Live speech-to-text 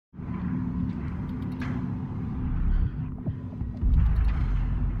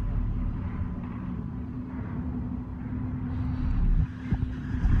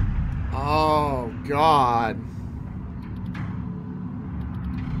God.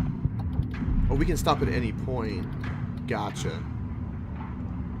 Oh, we can stop at any point. Gotcha.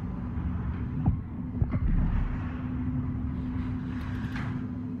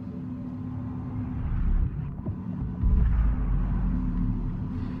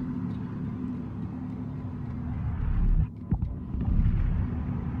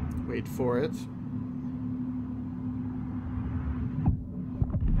 Wait for it.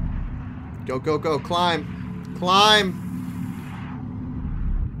 Go, go, go. Climb. Climb.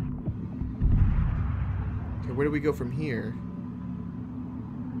 Okay, where do we go from here?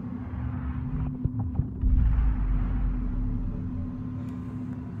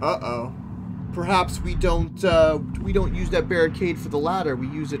 Uh-oh. Perhaps we don't use that barricade for the ladder. We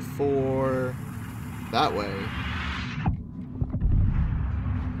use it for that way.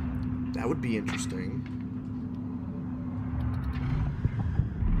 That would be interesting.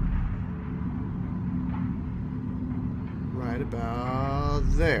 Right about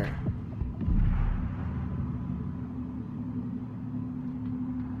there.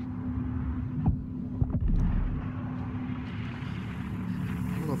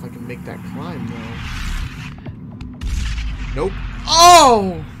 I don't know if I can make that climb though. Nope.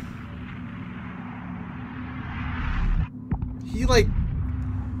 Oh! He like...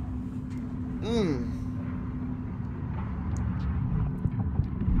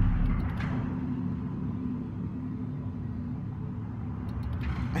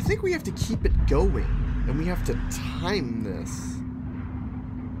 I think we have to keep it going, and we have to time this.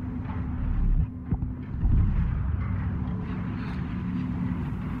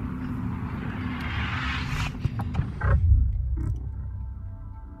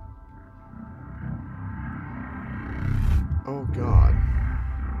 Oh, God.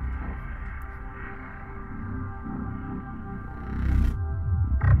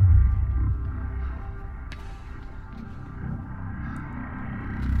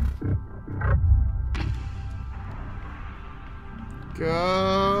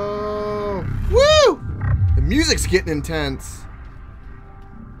 Go! Woo! The music's getting intense.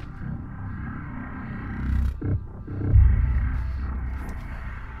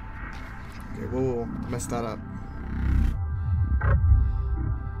 Okay, whoa, messed that up.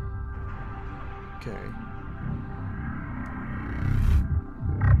 Okay.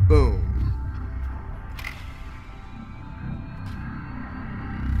 Boom.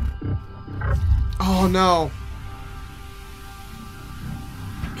 Oh no!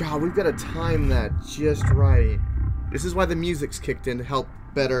 God, we've got to time that just right. This is why the music's kicked in to help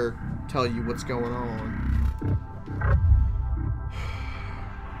better tell you what's going on.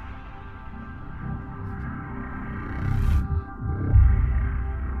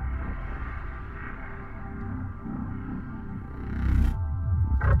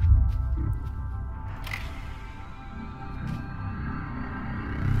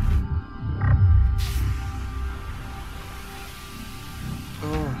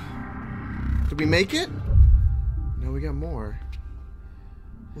 Did we make it? No, we got more.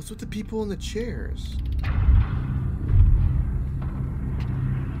 What's with the people in the chairs?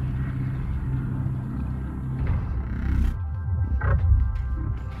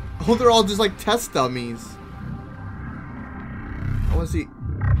 Oh, they're all just like test dummies. I want to see.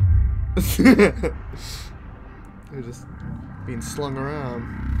 They're just being slung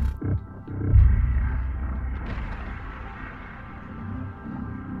around.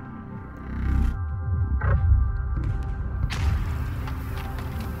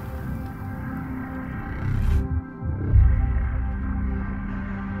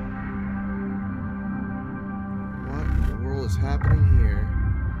 Is happening here?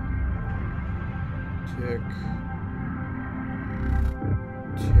 Tick,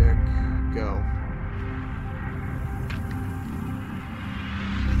 tick, go.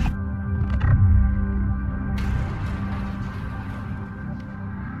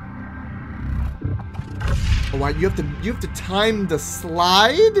 Oh, why you have to time the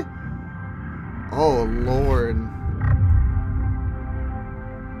slide? Oh Lord.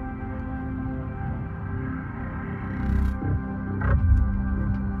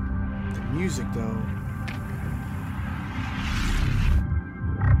 Music though.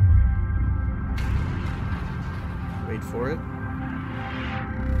 Wait for it.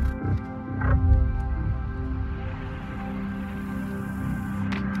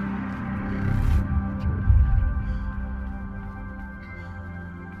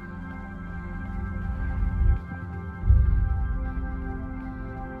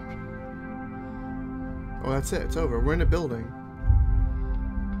 Oh, that's it. It's over. We're in a building.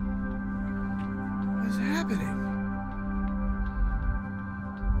 Happening?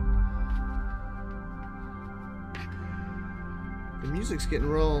 music's getting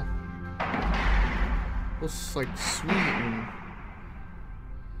real like sweet and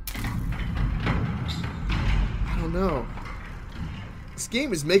I don't know. This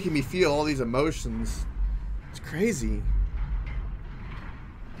game is making me feel all these emotions. It's crazy.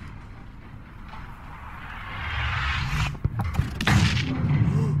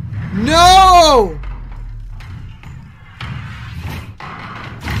 No!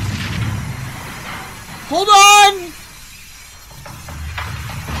 Hold on!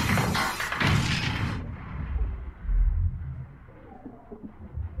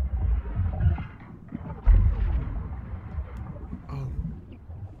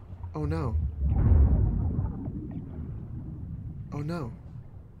 Oh no. Oh no.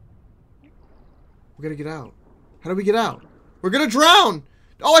 We gotta get out. How do we get out? We're gonna drown!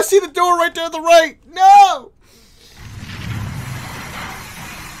 Oh, I see the door right there on the right! No!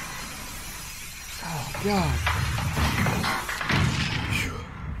 Oh, God. Phew.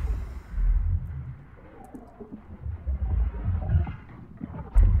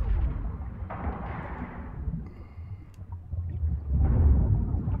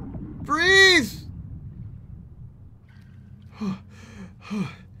 Breathe!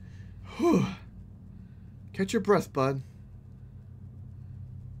 Catch your breath, bud.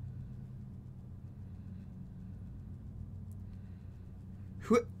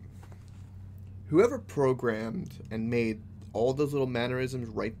 Whoever programmed and made all those little mannerisms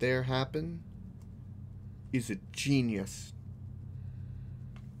right there happen is a genius.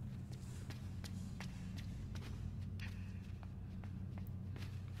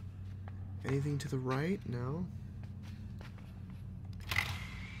 Anything to the right? No.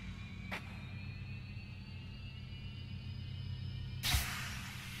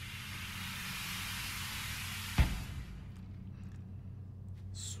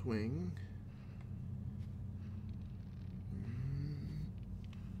 Swing.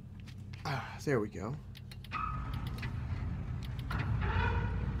 Ah, there we go.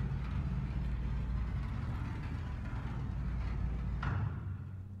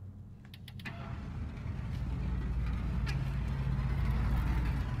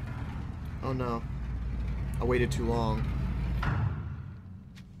 Oh no. I waited too long.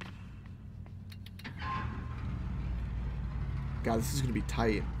 God, this is gonna be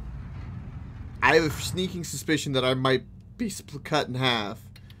tight. I have a sneaking suspicion that I might be cut in half.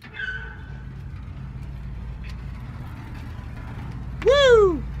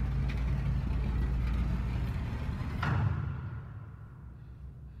 Woo!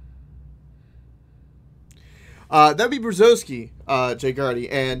 That'd be Brzezowski, Jay Gardy,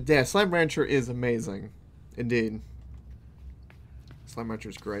 and yeah, Slime Rancher is amazing, indeed. Slime Rancher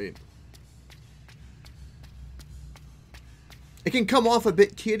is great. It can come off a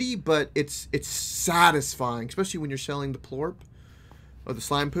bit kiddie, but it's satisfying, especially when you're selling the plorp or the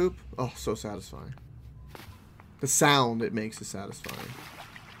slime poop. Oh, so satisfying. The sound it makes is satisfying.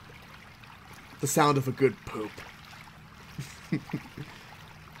 The sound of a good poop.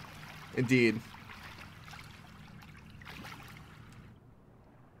 Indeed.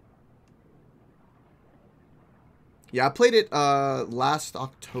 Yeah, I played it last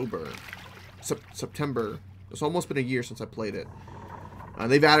October. September. It's almost been a year since I played it.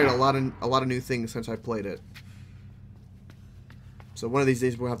 They've added a lot of new things since I played it. So one of these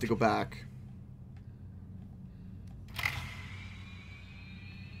days we'll have to go back.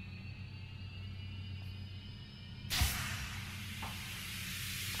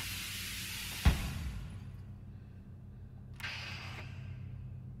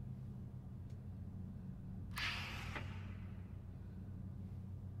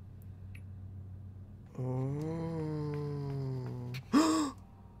 Oh.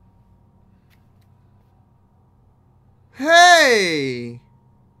 Hey!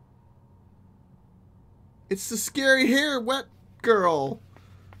 It's the scary hair wet girl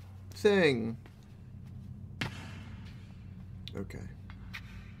thing. Okay.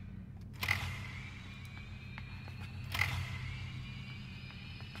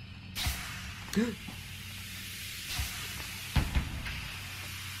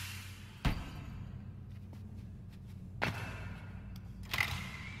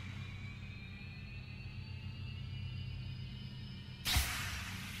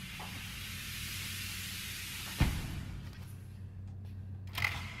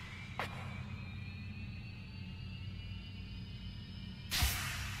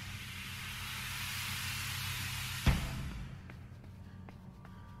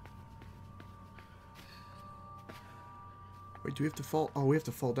 Wait, do we have to fall? Oh, we have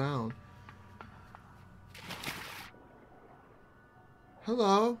to fall down.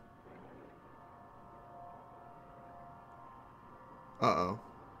 Hello? Uh-oh.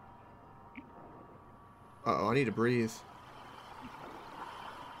 Uh-oh, I need to breathe.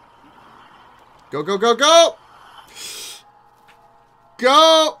 Go, go, go, go!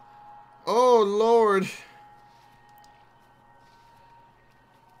 Go! Oh, Lord.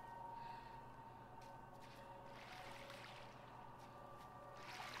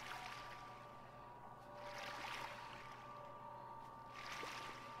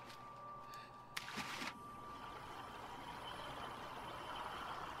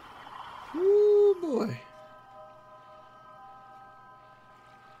 Oh, boy.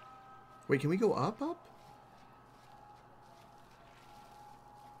 Wait, can we go up?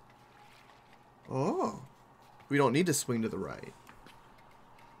 Oh. We don't need to swing to the right.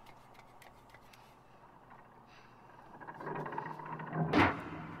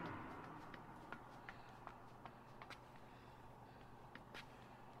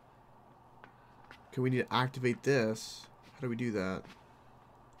 Okay, we need to activate this. How do we do that?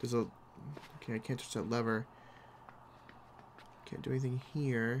 There's a... Okay, I can't touch that lever. Can't do anything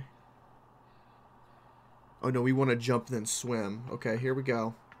here. Oh, no, we want to jump and then swim. Okay, here we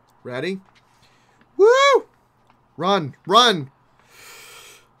go. Ready? Woo! Run! Run!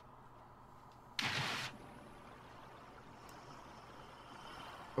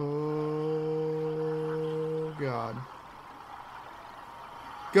 Oh, God.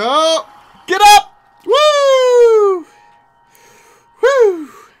 Go! Get up! Woo! Woo!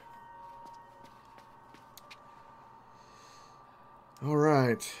 All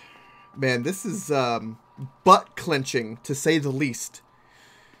right. Man, this is butt clenching, to say the least.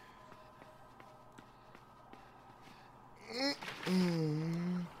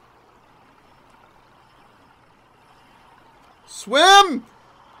 Swim!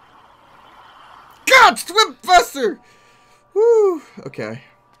 God, swim faster! Woo! Okay.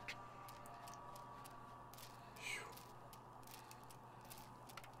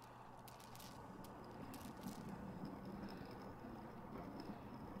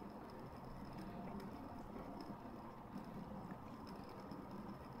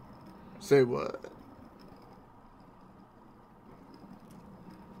 Say what?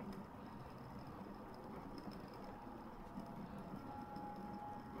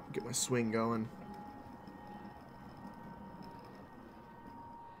 Get my swing going.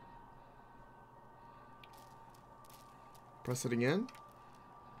 Press it again.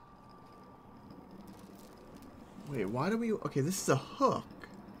 Wait, why do we... Okay, this is a hook.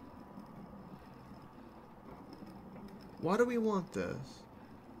 Why do we want this?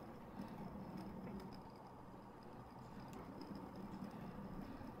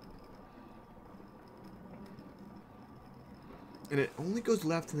 And it only goes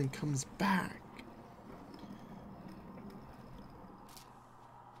left and then comes back.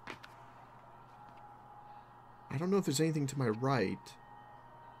 I don't know if there's anything to my right.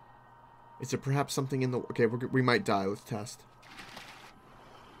 Is there perhaps something in the... Okay, we might die. Let's test.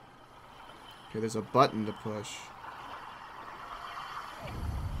 Okay, there's a button to push.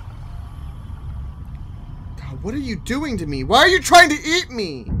 God, what are you doing to me? Why are you trying to eat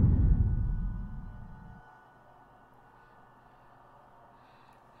me?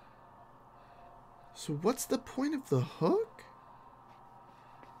 So what's the point of the hook?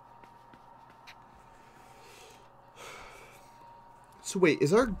 So wait,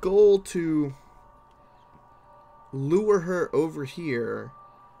 is our goal to lure her over here?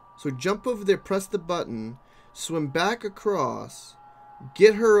 So jump over there, press the button, swim back across,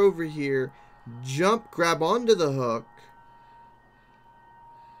 get her over here, jump, grab onto the hook.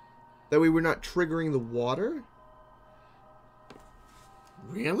 That way we're not triggering the water?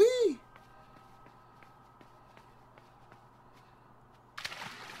 Really?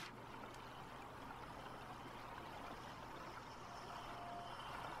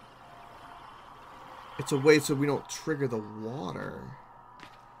 It's a way so we don't trigger the water.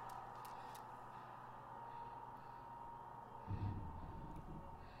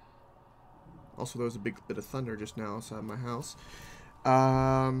 Also, there was a big bit of thunder just now outside my house.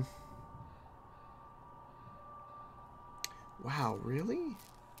 Wow, really?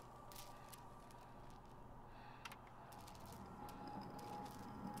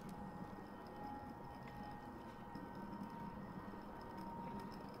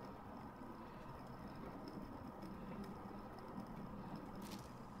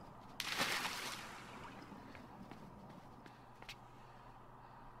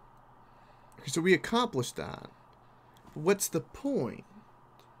 So we accomplished that. What's the point?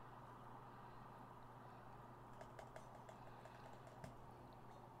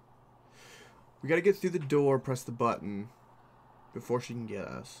 We gotta get through the door, press the button before she can get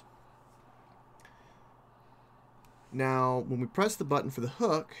us. Now, when we press the button for the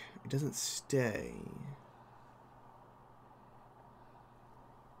hook, it doesn't stay.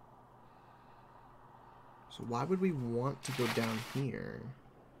 So why would we want to go down here?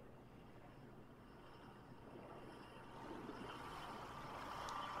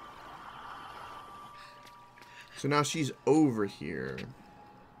 So now she's over here.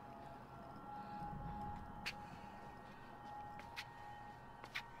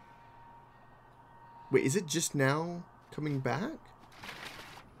 Wait, is it just now coming back?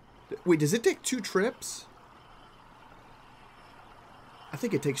 Wait, does it take 2 trips? I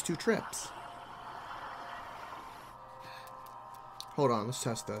think it takes 2 trips. Hold on, let's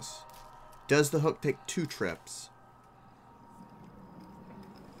test this. Does the hook take 2 trips?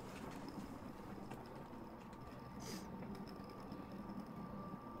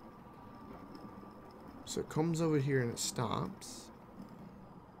 So it comes over here and it stops.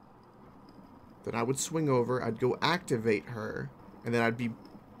 Then I would swing over, I'd go activate her, and then I'd be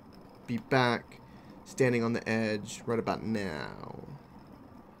back standing on the edge right about now.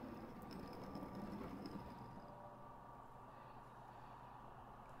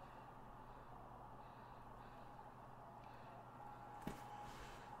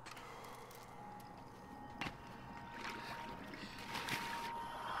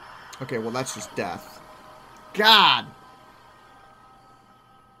 Okay, well that's just death. God!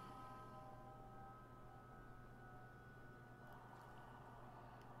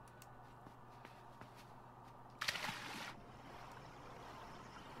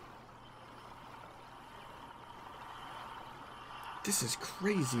 This is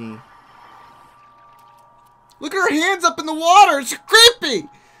crazy. Look at her hands up in the water! It's creepy!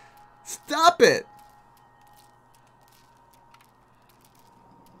 Stop it!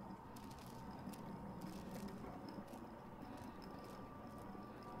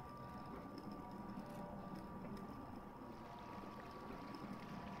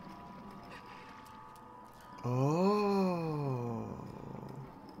 Oh.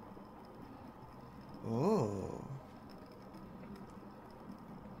 Oh.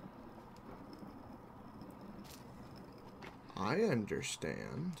 I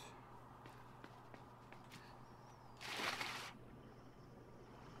understand.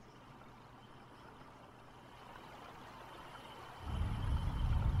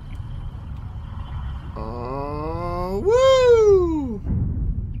 Oh, woo!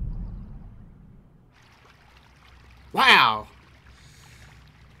 Wow.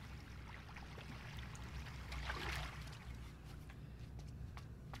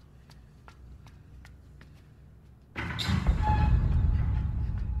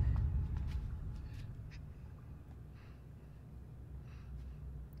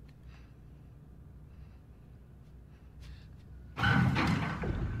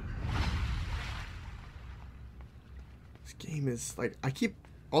 Game is like, I keep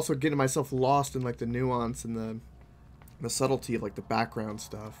also getting myself lost in like the nuance and the subtlety of like the background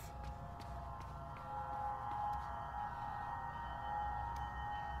stuff.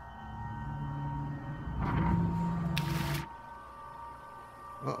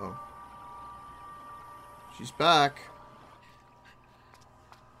 Uh-oh. She's back.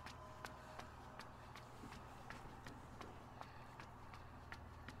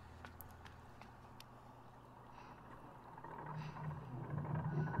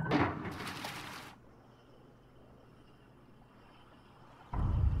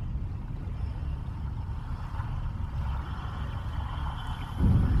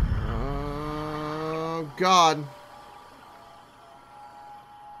 God.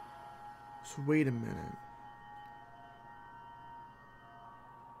 So wait a minute.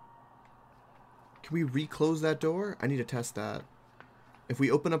 Can we reclose that door? I need to test that. If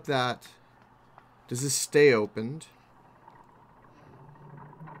we open up that, does this stay opened?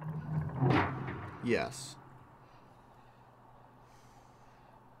 Yes.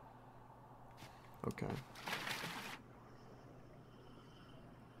 Okay.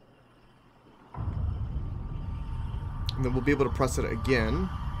 And then we'll be able to press it again.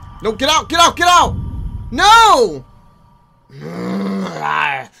 No, get out! Get out! Get out! No!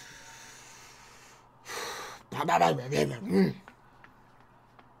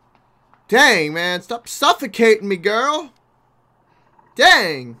 Dang, man. Stop suffocating me, girl.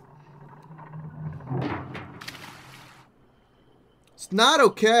 Dang. It's not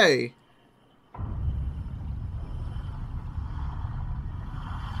okay.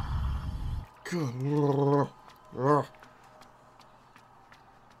 Good.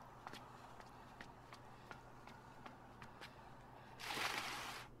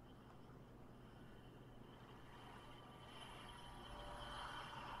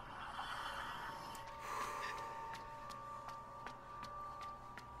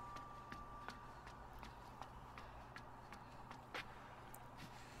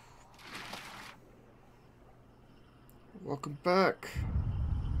 Welcome back.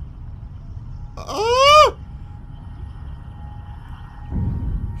 Ah!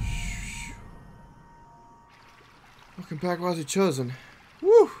 Welcome back, why was he chosen?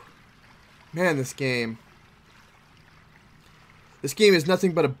 Woo! Man, this game. This game is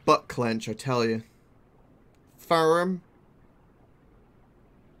nothing but a butt clench, I tell you. Firm,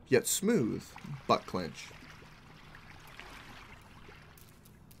 yet smooth butt clench.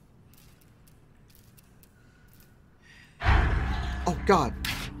 Oh, God.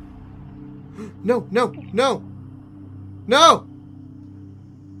 No, no, no. No!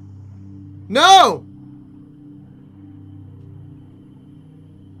 No!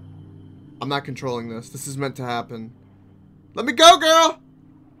 I'm not controlling this. This is meant to happen. Let me go, girl!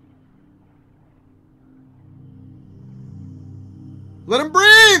 Let him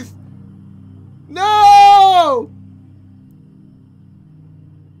breathe! No!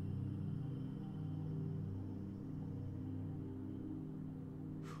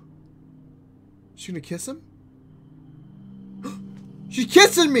 She gonna kiss him? She's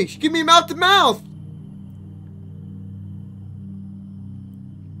kissing me! She's giving me mouth to mouth!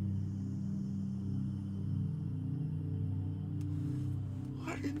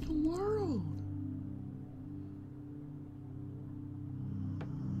 What in the world?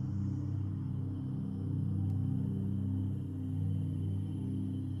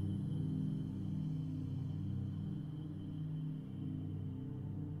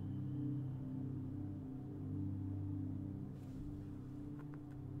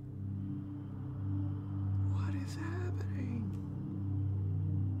 What is happening?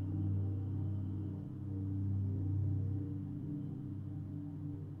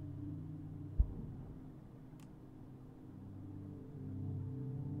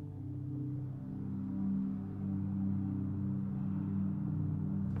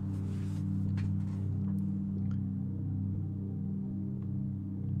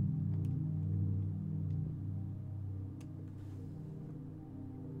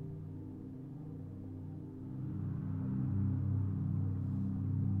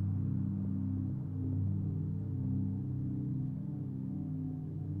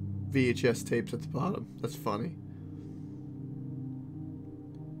 VHS tapes at the bottom. That's funny.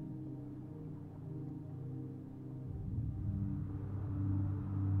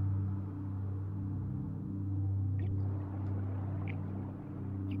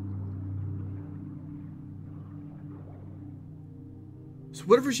 So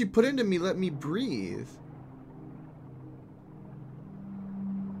whatever she put into me let me breathe.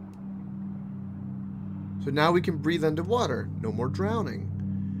 So now we can breathe underwater. No more drowning.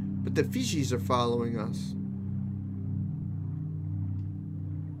 But the fishies are following us.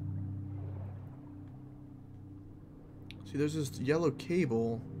 See, there's this yellow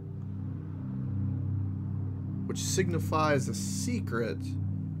cable, which signifies a secret.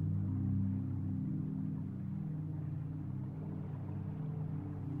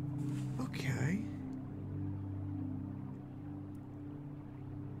 Okay.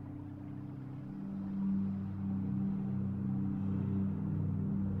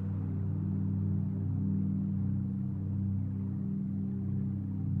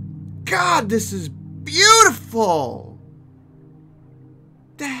 God, this is beautiful!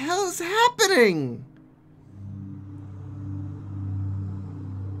 The hell is happening?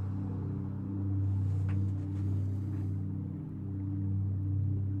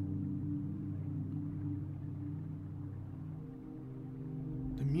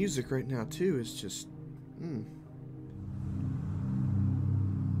 The music right now, too, is just...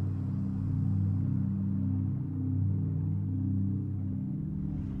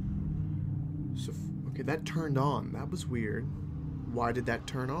 So, okay, that turned on. That was weird. Why did that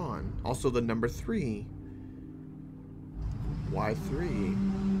turn on? Also, the number 3. Why 3?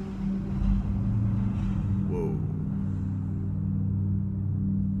 Whoa.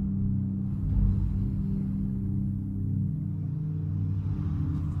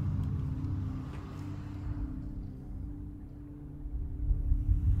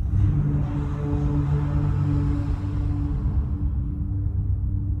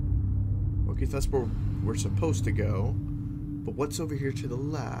 Okay, so that's where we're supposed to go. But what's over here to the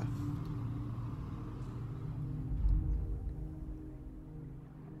left?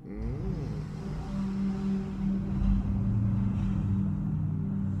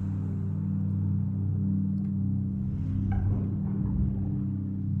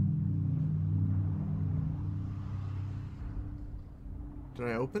 Did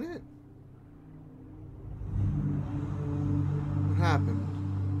I open it? What happened?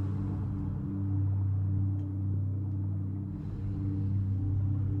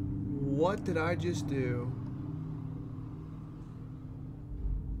 What did I just do?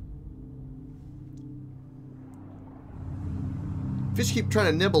 Fish keep trying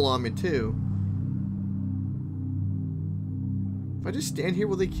to nibble on me, too. If I just stand here,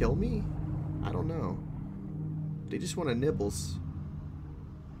 will they kill me? I don't know. They just want to nibbles.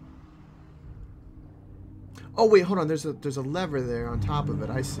 Oh, wait, hold on. There's a lever there on top of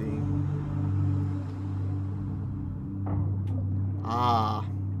it. I see. Ah.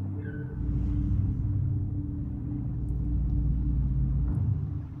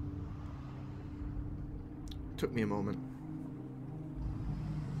 Took me a moment.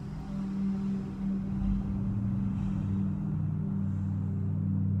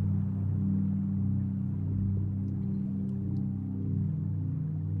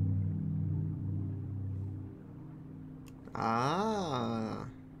 Ah,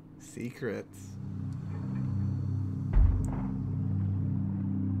 secrets.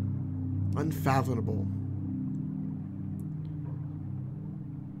 Unfathomable.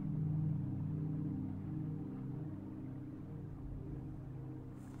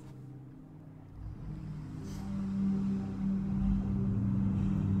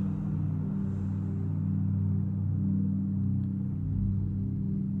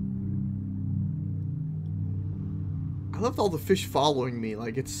 I love all the fish following me,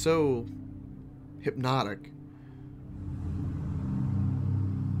 like it's so hypnotic.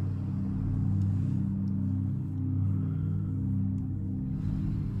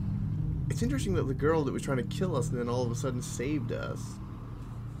 It's interesting that the girl that was trying to kill us and then all of a sudden saved us.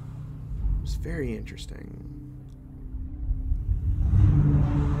 It was very interesting.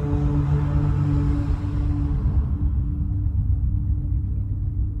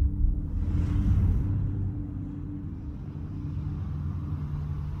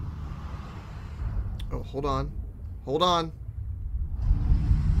 Oh, hold on. Hold on.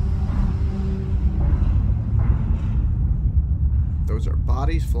 Those are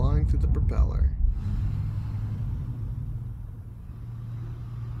bodies flying through the propeller.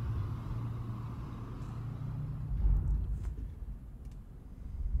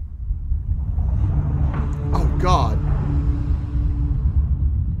 Oh, God.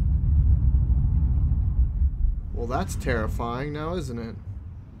 Well, that's terrifying now, isn't it?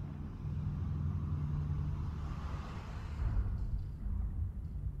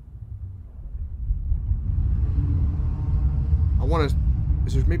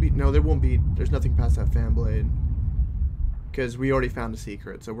 Is there maybe... No, there won't be... There's nothing past that fan blade. Because we already found a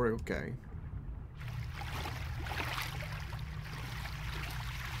secret, so we're okay.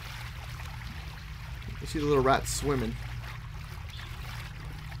 You see the little rats swimming.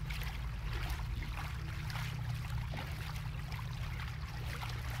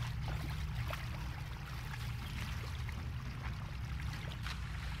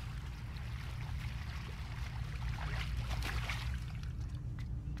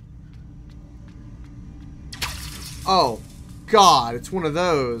 Oh, God, it's one of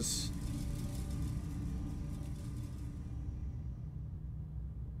those.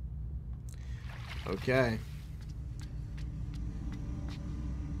 Okay.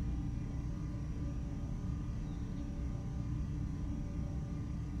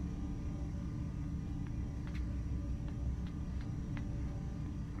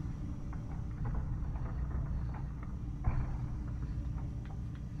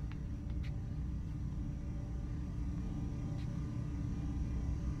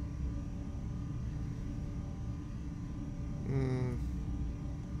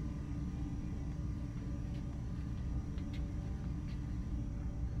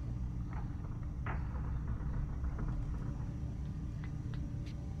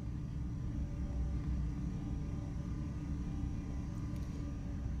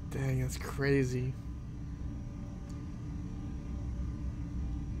 Dang, that's crazy.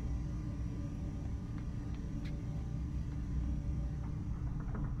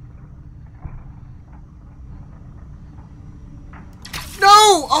 No!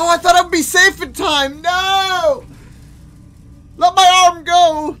 Oh, I thought I'd be safe in time. No! Let my arm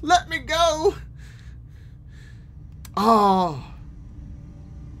go. Let me go. Oh.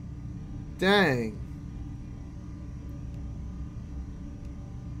 Dang.